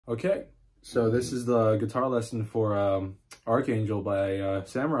Okay, so this is the guitar lesson for Archangel by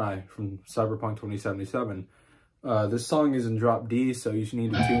Samurai from Cyberpunk 2077. This song is in drop D, so you just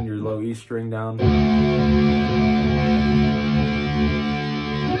need to tune your low E string down.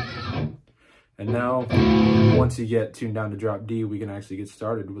 And now, once you get tuned down to drop D, we can actually get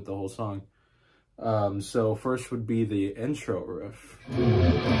started with the whole song. So first would be the intro riff.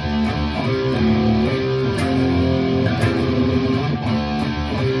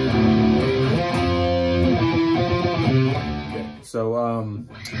 So,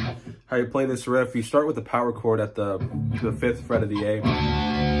 how you play this riff, you start with the power chord at the 5th fret of the A.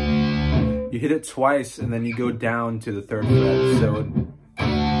 You hit it twice, and then you go down to the 3rd fret. So,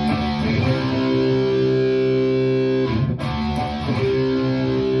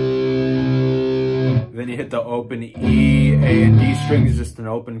 then you hit the open E, A, and D string is just an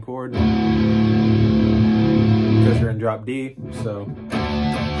open chord because you're in drop D. So,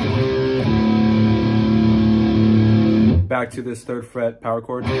 back to this 3rd fret power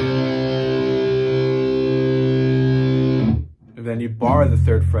chord. And then you bar the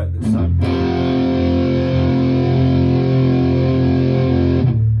 3rd fret this time.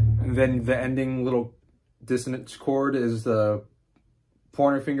 And then the ending little dissonance chord is the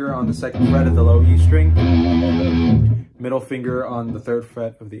pointer finger on the 2nd fret of the low E string, middle finger on the 3rd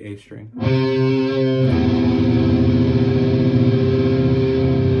fret of the A string.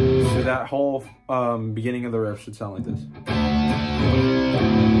 So that whole beginning of the riff should sound like this.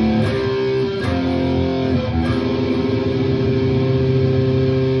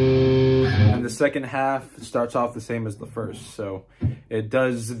 And the second half starts off the same as the first, so it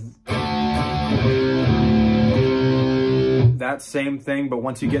does that same thing, but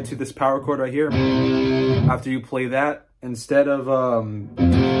once you get to this power chord right here, after you play that, instead of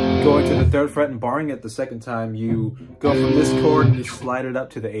going to the 3rd fret and barring it the second time, you go from this chord and you slide it up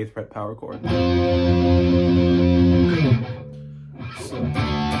to the 8th fret power chord. So.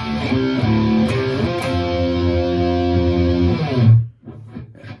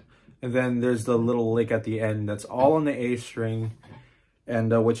 And then there's the little lick at the end that's all on the A string,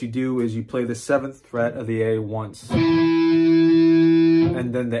 and what you do is you play the 7th fret of the A once,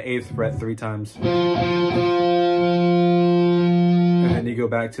 and then the 8th fret 3 times. And then you go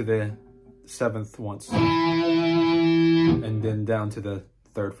back to the 7th once. And then down to the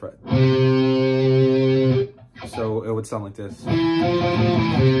 3rd fret. So it would sound like this.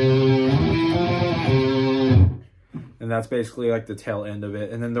 And that's basically like the tail end of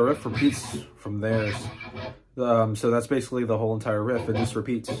it. And then the riff repeats from there. So that's basically the whole entire riff. It just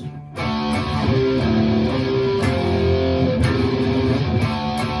repeats.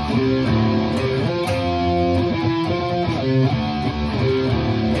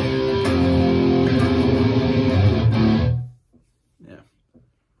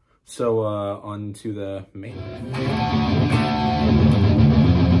 So, on to the main.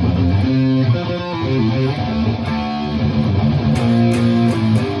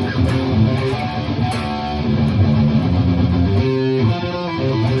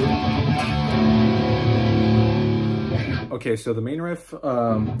 Okay, so the main riff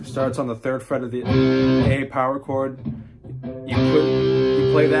starts on the 3rd fret of the A power chord. You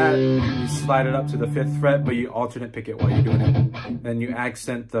play that, you slide it up to the 5th fret, but you alternate pick it while you're doing it. Then you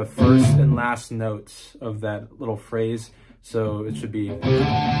accent the first and last notes of that little phrase. So it should be. Should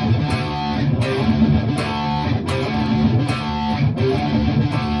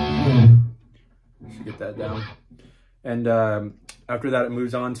get that down. And after that, it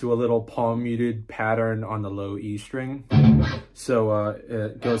moves on to a little palm muted pattern on the low E string. So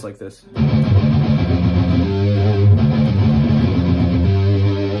it goes like this.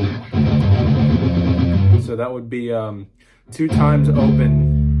 So that would be 2 times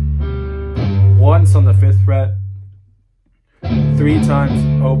open, once on the 5th fret, 3 times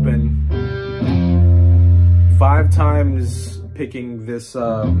open, 5 times picking this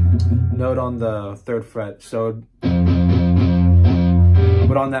note on the 3rd fret. So,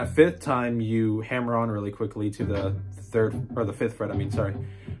 but on that 5th time, you hammer on really quickly to the 3rd or the 5th fret. I mean, sorry.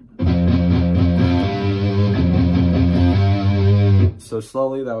 So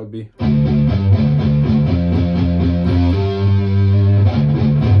slowly, that would be.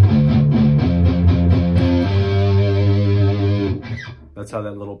 That's how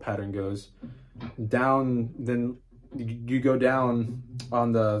that little pattern goes. Down, then you go down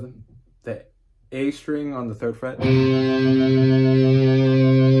on the A string on the 3rd fret.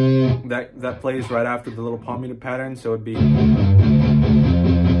 That plays right after the little palm muted pattern, so it'd be.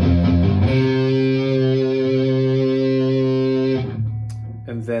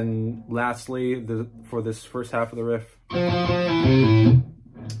 And then lastly, for this first half of the riff,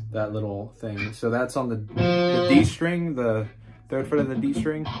 that little thing. So that's on the D string, the 3rd fret of the D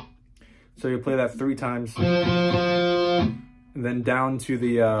string. So you play that 3 times, and then down to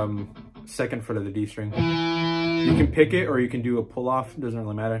the 2nd fret of the D string. You can pick it or you can do a pull off, doesn't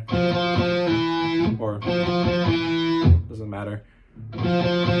really matter. Or doesn't matter.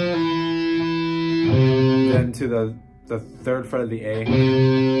 Then to the 3rd fret of the A,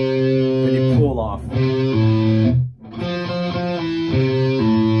 then you pull off.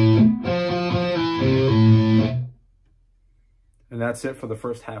 And that's it for the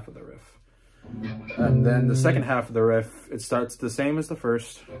first half of the riff. And then the second half of the riff, it starts the same as the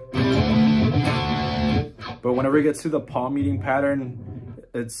first. But whenever it gets to the palm muting pattern,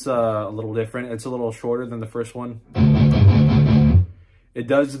 it's a little different. It's a little shorter than the first one. It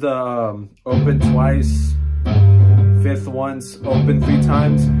does the open twice, 5th once, open 3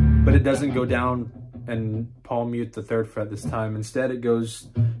 times, but it doesn't go down and palm mute the 3rd fret this time. Instead, it goes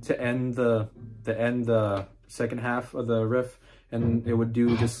to end the second half of the riff, and it would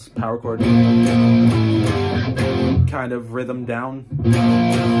do this power chord kind of rhythm down.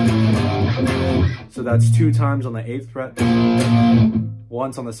 So that's 2 times on the 8th fret,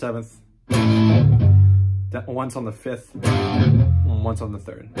 once on the 7th, once on the 5th, and once on the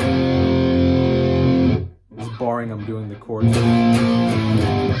 3rd. Just barring I'm doing the chords.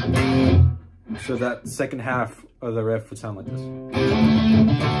 So that second half of the riff would sound like this.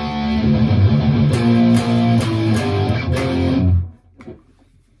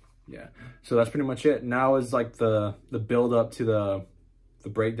 Yeah, so that's pretty much it. Now is like the build up to the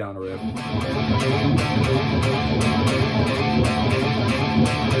breakdown riff.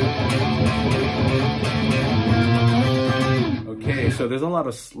 Okay, so there's a lot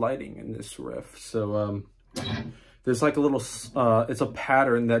of sliding in this riff. So there's like a little, it's a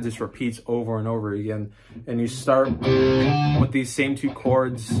pattern that just repeats over and over again. And you start with these same 2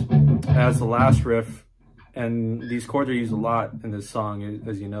 chords as the last riff. And these chords are used a lot in this song,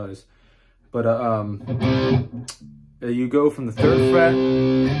 as you notice. But you go from the 3rd fret,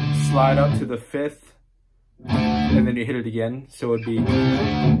 slide up to the 5th, and then you hit it again. So it'd be,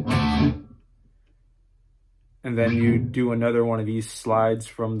 and then you do another one of these slides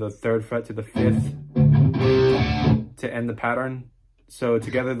from the 3rd fret to the 5th to end the pattern. So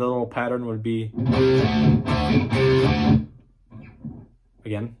together the little pattern would be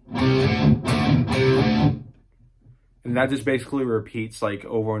again. And that just basically repeats like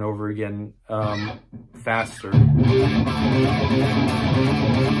over and over again, faster.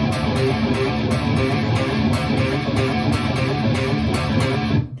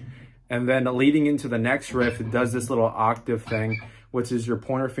 And then leading into the next riff, it does this little octave thing, which is your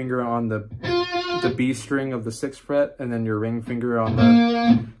pointer finger on the B string of the 6th fret, and then your ring finger on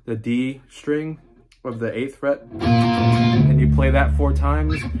the D string of the 8th fret. And you play that 4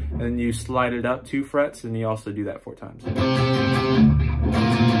 times, and then you slide it up 2 frets, and you also do that 4 times.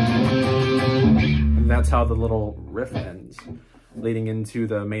 And that's how the little riff ends, leading into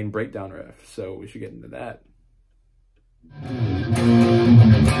the main breakdown riff. So we should get into that.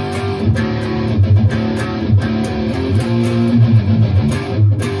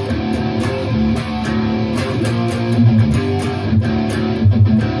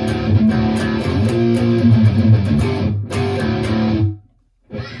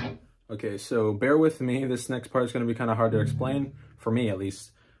 Okay, so bear with me. This next part is going to be kind of hard to explain, for me at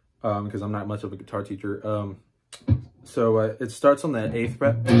least, because I'm not much of a guitar teacher. So it starts on the 8th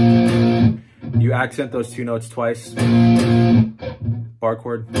fret. You accent those 2 notes twice, bar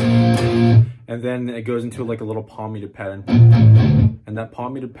chord, and then it goes into like a little palm muted pattern. And that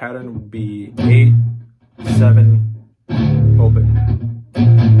palm muted pattern would be 8, 7, open.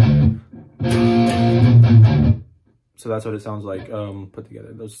 So that's what it sounds like put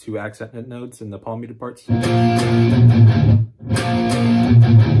together, those 2 accented notes and the palm muted parts.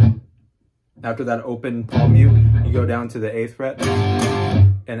 After that open palm mute, you go down to the 8th fret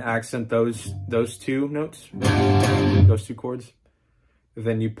and accent those 2 notes, those 2 chords.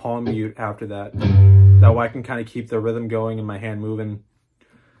 Then you palm mute after that. That way I can kind of keep the rhythm going and my hand moving,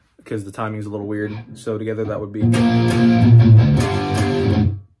 because the timing is a little weird. So together that would be.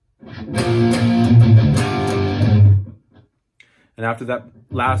 And after that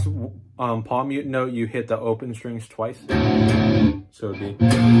last palm mute note, you hit the open strings twice. So it'd be.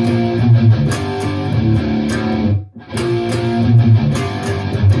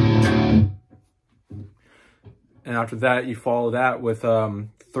 And after that, you follow that with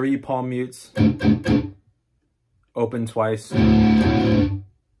 3 palm mutes, open twice. So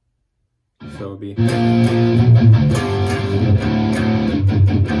it'd be.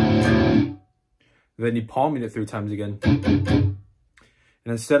 Then you palm mute it 3 times again.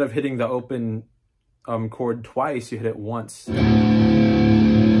 And instead of hitting the open chord twice, you hit it once.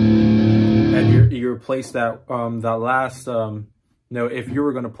 And you replace that that last note. If you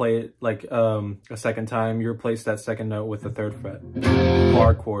were going to play it like a second time, you replace that second note with the 3rd fret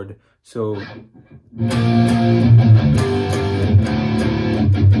bar chord. So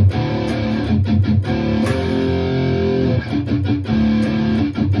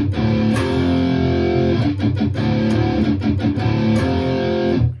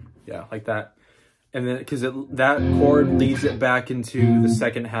yeah, like that. And then, because that chord leads it back into the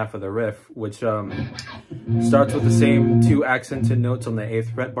second half of the riff, which starts with the same 2 accented notes on the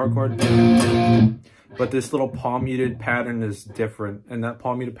 8th fret bar chord. But this little palm muted pattern is different. And that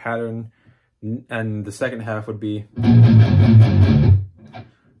palm muted pattern and the second half would be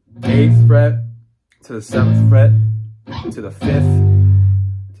 8th fret to the 7th fret to the 5th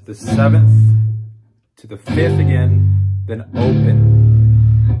to the 7th to the 5th again, then open.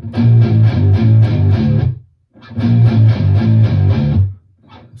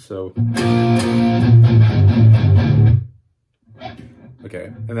 So, okay,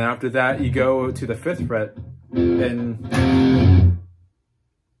 and then after that you go to the 5th fret, and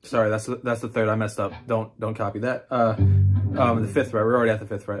sorry, that's the 3rd. I messed up. Don't copy that. The 5th fret. We're already at the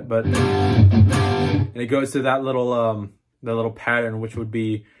 5th fret, but and it goes to that little pattern, which would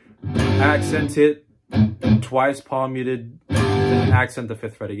be accent it twice, palm muted, then accent the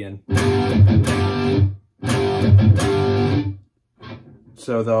 5th fret again.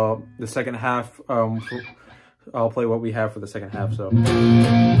 So the second half, I'll play what we have for the second half. So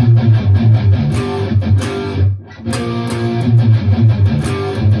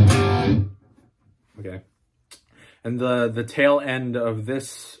okay, and the tail end of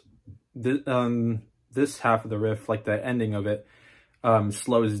this half of the riff, like the ending of it,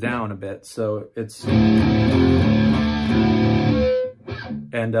 slows down a bit. So it's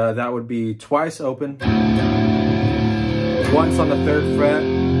and that would be twice open. Once on the 3rd fret,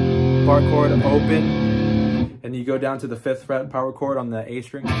 bar chord, open, and you go down to the 5th fret power chord on the A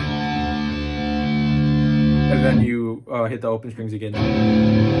string, and then you hit the open strings again.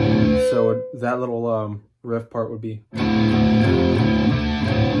 So that little riff part would be,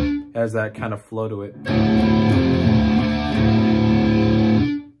 has that kind of flow to it.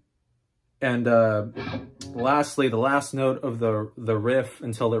 And lastly, the last note of the riff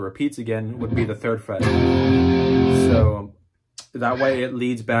until it repeats again would be the 3rd fret. So that way it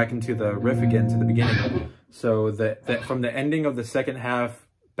leads back into the riff again to the beginning. So that from the ending of the second half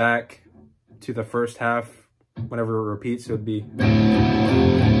back to the first half, whenever it repeats, it would be.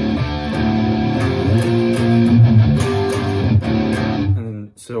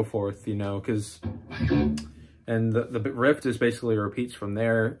 And so forth, you know, because, and the riff just basically repeats from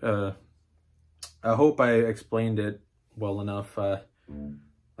there. I hope I explained it well enough.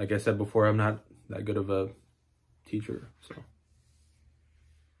 Like I said before, I'm not that good of a teacher, so.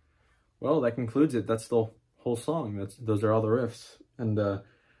 Well, that concludes it. That's the whole song. Those are all the riffs. And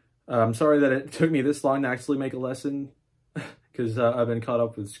I'm sorry that it took me this long to actually make a lesson, because I've been caught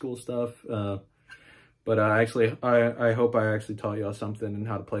up with school stuff. But I hope I actually taught y'all something and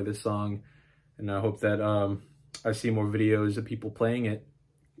how to play this song. And I hope that I see more videos of people playing it,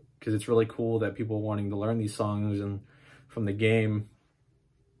 because it's really cool that people wanting to learn these songs and from the game.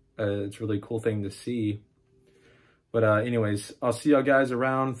 It's a really cool thing to see. But anyways, I'll see y'all guys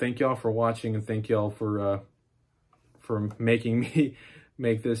around. Thank y'all for watching, and thank y'all for making me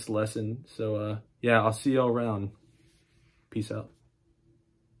make this lesson. So yeah, I'll see y'all around. Peace out.